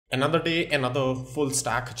Another day, another full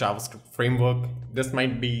stack JavaScript framework. This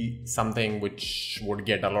might be something which would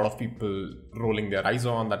get a lot of people rolling their eyes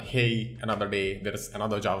on that, hey, another day, there is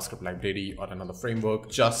another JavaScript library or another framework,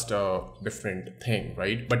 just a different thing,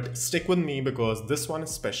 right? But stick with me because this one is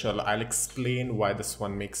special. I'll explain why this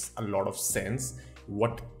one makes a lot of sense,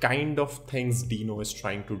 what kind of things Dino is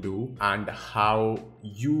trying to do, and how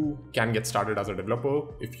you can get started as a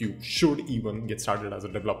developer, if you should even get started as a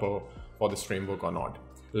developer for this framework or not.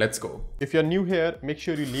 Let's go. If you're new here, make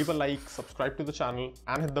sure you leave a like, subscribe to the channel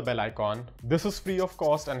and hit the bell icon. This is free of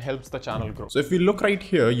cost and helps the channel grow. So if we look right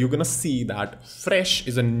here, you're gonna see that Fresh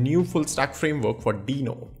is a new full stack framework for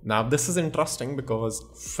Dino. Now this is interesting because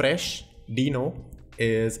Fresh Dino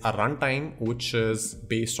is a runtime which is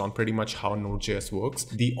based on pretty much how Node.js works.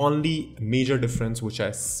 The only major difference which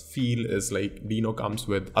I feel is like Dino comes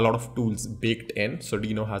with a lot of tools baked in. So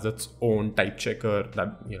Dino has its own type checker,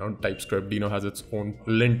 that TypeScript. Dino has its own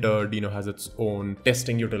linter. Dino has its own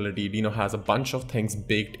testing utility. Dino has a bunch of things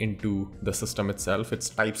baked into the system itself. It's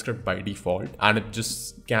TypeScript by default, and it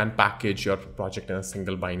just can package your project in a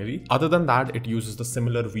single binary. Other than that, it uses the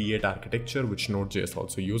similar V8 architecture which Node.js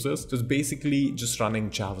also uses. So it's basically just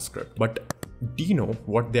running JavaScript. But Dino,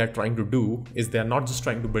 what they are trying to do is they are not just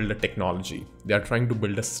trying to build a technology. They are trying to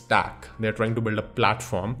build a stack. They are trying to build a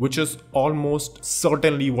platform, which is almost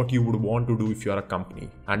certainly what you would want to do if you are a company.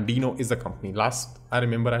 And Dino is a company. Last I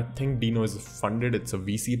remember, I think Dino is funded. It's a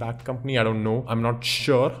VC-backed company. I don't know. I'm not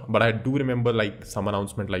sure, but I do remember like some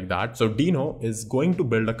announcement like that. So Dino is going to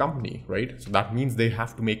build a company, right? So that means they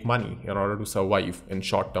have to make money in order to survive in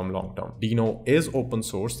short term, long term. Dino is open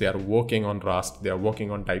source. They are working on Rust. They are working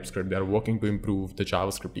on TypeScript. They are working to improve the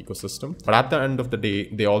JavaScript ecosystem. But at the end of the day,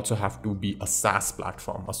 they also have to be a SaaS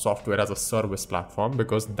platform, a software as a service platform,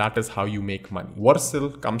 because that is how you make money.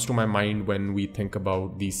 Vercel comes to my mind when we think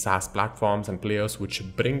about these SaaS platforms and players which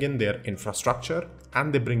bring in their infrastructure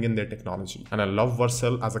and they bring in their technology. And I love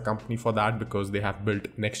Vercel as a company for that because they have built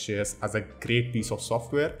Next.js as a great piece of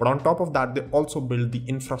software. But on top of that, they also build the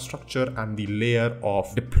infrastructure and the layer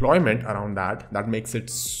of deployment around that makes it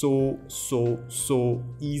so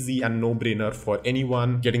easy and no-brainer for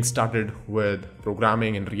anyone getting started with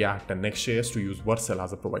programming in React and Next.js to use Vercel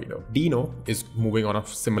as a provider. Dino is moving on a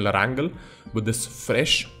similar angle with this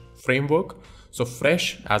Fresh framework. So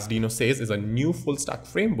Fresh, as Dino says, is a new full stack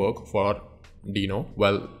framework for Dino.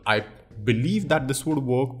 Well, I believe that this would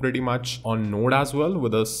work pretty much on Node as well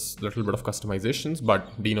with a little bit of customizations,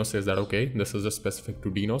 but Dino says that, okay, this is just specific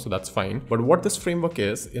to Dino, so that's fine. But what this framework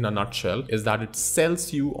is, in a nutshell, is that it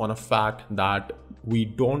sells you on a fact that we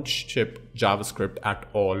don't ship JavaScript at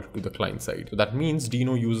all to the client side. So that means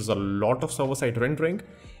Dino uses a lot of server-side rendering,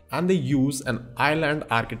 and they use an island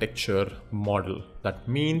architecture model. That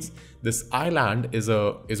means this island is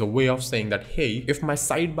a way of saying that, hey, if my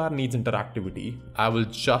sidebar needs interactivity, I will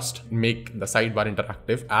just make the sidebar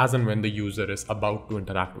interactive as and when the user is about to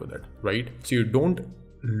interact with it, right? So you don't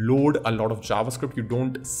load a lot of JavaScript, you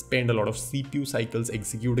don't spend a lot of CPU cycles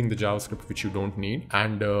executing the JavaScript which you don't need.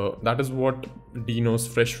 And that is what Dino's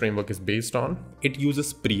Fresh framework is based on. It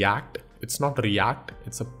uses Preact. It's not React,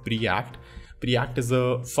 it's a Preact. Preact is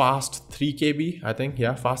a fast 3 KB, I think.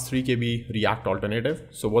 Yeah, fast 3 KB React alternative.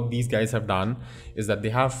 So what these guys have done is that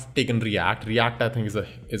they have taken React. React, I think,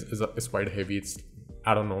 is quite heavy. It's,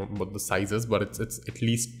 I don't know what the size is, but it's at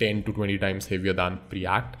least 10 to 20 times heavier than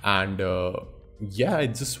Preact. And yeah,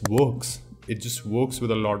 it just works. It just works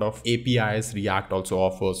with a lot of APIs. React also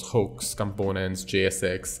offers hooks, components,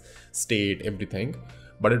 JSX, state, everything.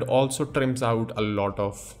 But it also trims out a lot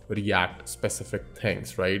of React specific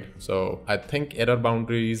things, right? So I think error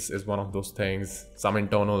boundaries is one of those things, some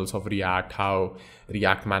internals of React, how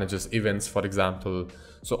React manages events, for example.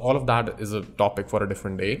 So all of that is a topic for a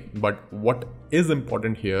different day. But what is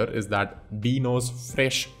important here is that Dino's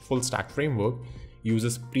Fresh full stack framework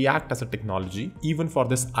uses Preact as a technology, even for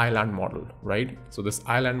this island model, right? So this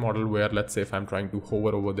island model where, let's say if I'm trying to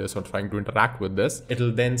hover over this or trying to interact with this,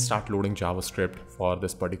 it'll then start loading JavaScript for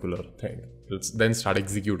this particular thing. It'll then start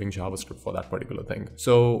executing JavaScript for that particular thing.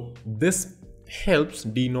 So this helps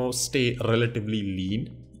Dino stay relatively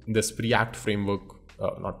lean. This Preact framework,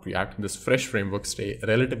 this Fresh framework stay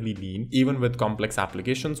relatively lean, even with complex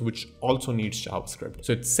applications, which also needs JavaScript.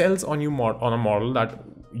 So it sells on you on a model that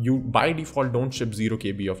you by default don't ship 0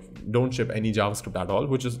 KB don't ship any JavaScript at all,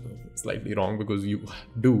 which is slightly wrong because you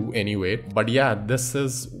do anyway. But yeah, this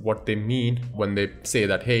is what they mean when they say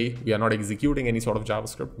that, hey, we are not executing any sort of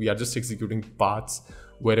JavaScript. We are just executing parts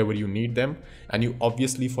wherever you need them. And you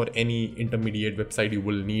obviously, for any intermediate website, you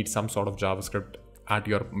will need some sort of JavaScript at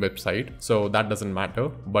your website, so that doesn't matter.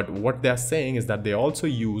 But what they're saying is that they also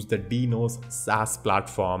use the Dino's SaaS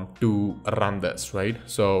platform to run this, right?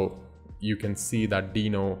 So you can see that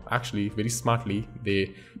Dino actually very smartly,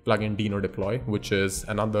 they plug in Deno Deploy, which is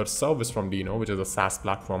another service from Dino, which is a SaaS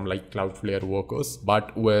platform like Cloudflare Workers,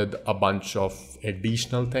 but with a bunch of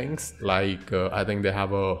additional things. Like I think they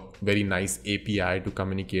have a very nice API to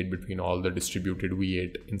communicate between all the distributed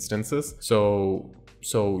V8 instances.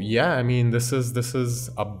 So yeah, I mean, this is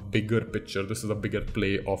a bigger picture. This is a bigger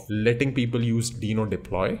play of letting people use Deno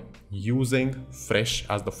Deploy using Fresh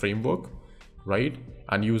as the framework, right?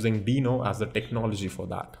 And using Dino as the technology for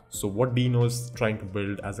that. So what Dino is trying to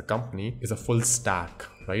build as a company is a full stack,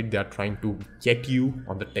 right? They are trying to get you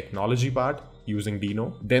on the technology part using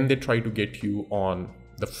Dino. Then they try to get you on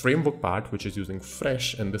the framework part, which is using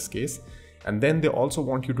Fresh in this case. And then they also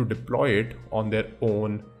want you to deploy it on their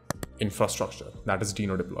own infrastructure. That is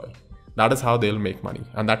Deno Deploy. That is how they'll make money.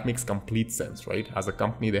 And that makes complete sense, right? As a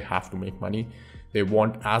company, they have to make money. They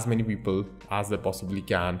want as many people as they possibly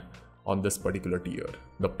can on this particular tier,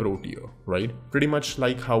 the pro tier, right? Pretty much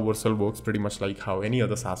like how Vercel works, pretty much like how any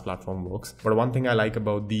other SaaS platform works. But one thing I like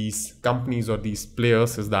about these companies or these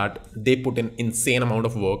players is that they put an insane amount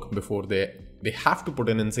of work before they have to put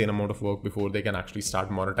an insane amount of work before they can actually start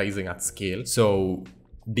monetizing at scale. So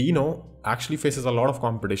Dino actually faces a lot of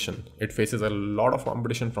competition. It faces a lot of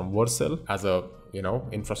competition from Vercel as a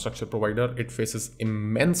infrastructure provider. It faces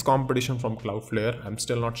immense competition from Cloudflare. I'm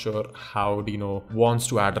still not sure how Dino wants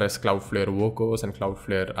to address Cloudflare Workers and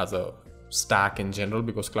Cloudflare as a stack in general,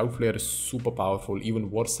 because Cloudflare is super powerful. Even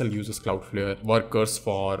Vercel uses Cloudflare Workers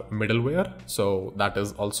for middleware, so that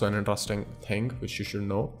is also an interesting thing which you should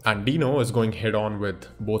know. And Dino is going head on with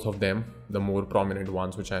both of them, the more prominent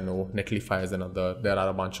ones, which I know Netlify is another. There are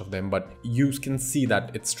a bunch of them, but you can see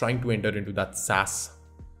that it's trying to enter into that SaaS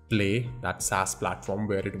play, that SaaS platform,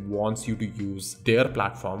 where it wants you to use their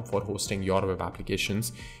platform for hosting your web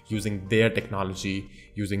applications using their technology,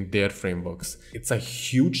 using their frameworks. It's a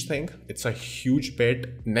huge thing. It's a huge bet.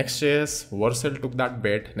 Next.js, Vercel took that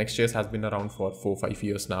bet. Next.js has been around for 4 or 5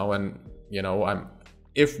 years now. And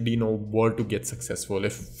if Dino were to get successful,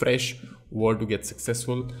 if Fresh were to get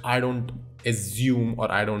successful, I don't assume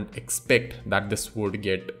or I don't expect that this would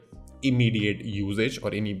get immediate usage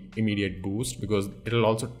or any immediate boost, because it'll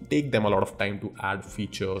also take them a lot of time to add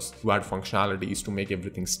features, to add functionalities, to make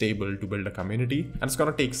everything stable, to build a community. And it's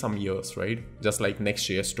gonna take some years, right? Just like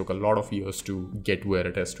Next.js took a lot of years to get where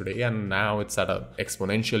it is today, and now it's at an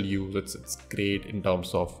exponential use. It's great in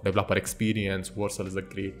terms of developer experience. Vercel is a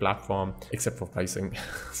great platform, except for pricing.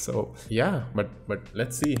 So yeah, but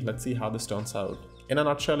let's see how this turns out. In a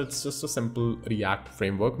nutshell, it's just a simple React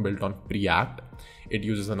framework built on Preact. It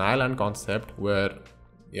uses an island concept where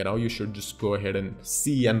you should just go ahead and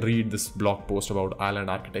see and read this blog post about island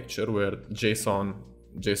architecture, where Jason,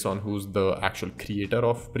 who's the actual creator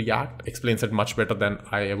of Preact, explains it much better than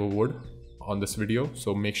I ever would on this video.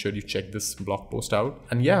 So make sure you check this blog post out.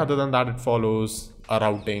 And yeah, other than that, it follows a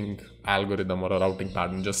routing algorithm or a routing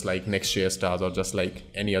pattern, just like Next.js does, or just like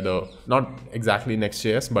any other, not exactly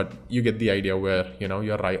Next.js, but you get the idea, where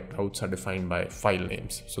your routes are defined by file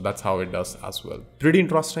names. So that's how it does as well. Pretty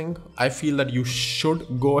interesting. I feel that you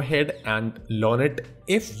should go ahead and learn it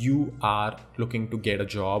if you are looking to get a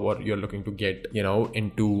job, or you're looking to get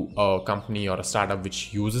into a company or a startup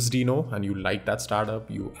which uses Dino, and you like that startup,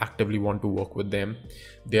 you actively want to work with them.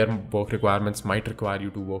 Their work requirements might require you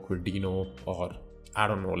to work with Dino, or I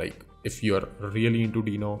don't know, like if you're really into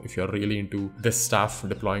Dino, if you're really into this stuff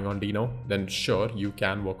deploying on Dino, then sure, you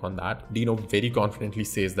can work on that. Dino very confidently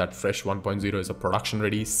says that Fresh 1.0 is a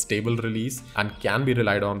production-ready, stable release and can be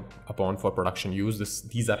relied upon for production use.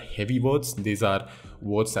 These are heavy words. These are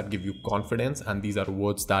words that give you confidence, and these are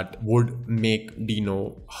words that would make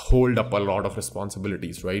Dino hold up a lot of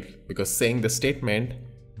responsibilities, right? Because saying the statement,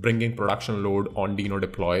 bringing production load on Deno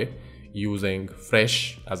Deploy using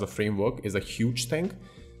Fresh as a framework, is a huge thing.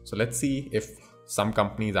 So let's see if some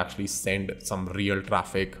companies actually send some real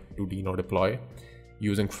traffic to Deno Deploy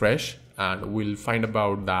using Fresh, and we'll find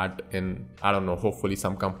about that in, I don't know, hopefully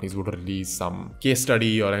some companies would release some case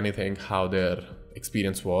study or anything, how their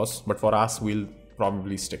experience was. But for us, we'll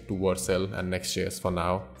probably stick to Vercel and Next.js for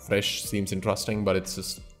now. Fresh seems interesting, but it's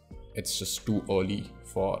just too early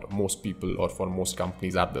for most people or for most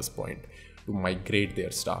companies at this point to migrate their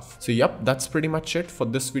stuff. So yep, that's pretty much it for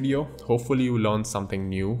this video. Hopefully you learned something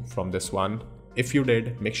new from this one. If you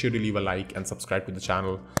did, make sure to leave a like and subscribe to the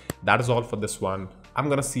channel. That is all for this one. I'm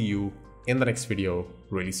gonna see you in the next video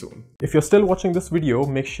really soon. If you're still watching this video,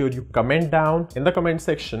 make sure you comment down in the comment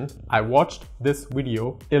section, I watched this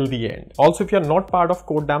video till the end. Also, if you're not part of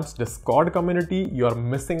Codedamm's Discord community, you're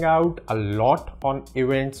missing out a lot on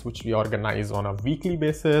events which we organize on a weekly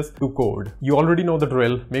basis to code. You already know the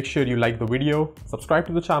drill. Make sure you like the video, subscribe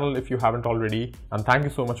to the channel if you haven't already, and thank you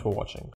so much for watching.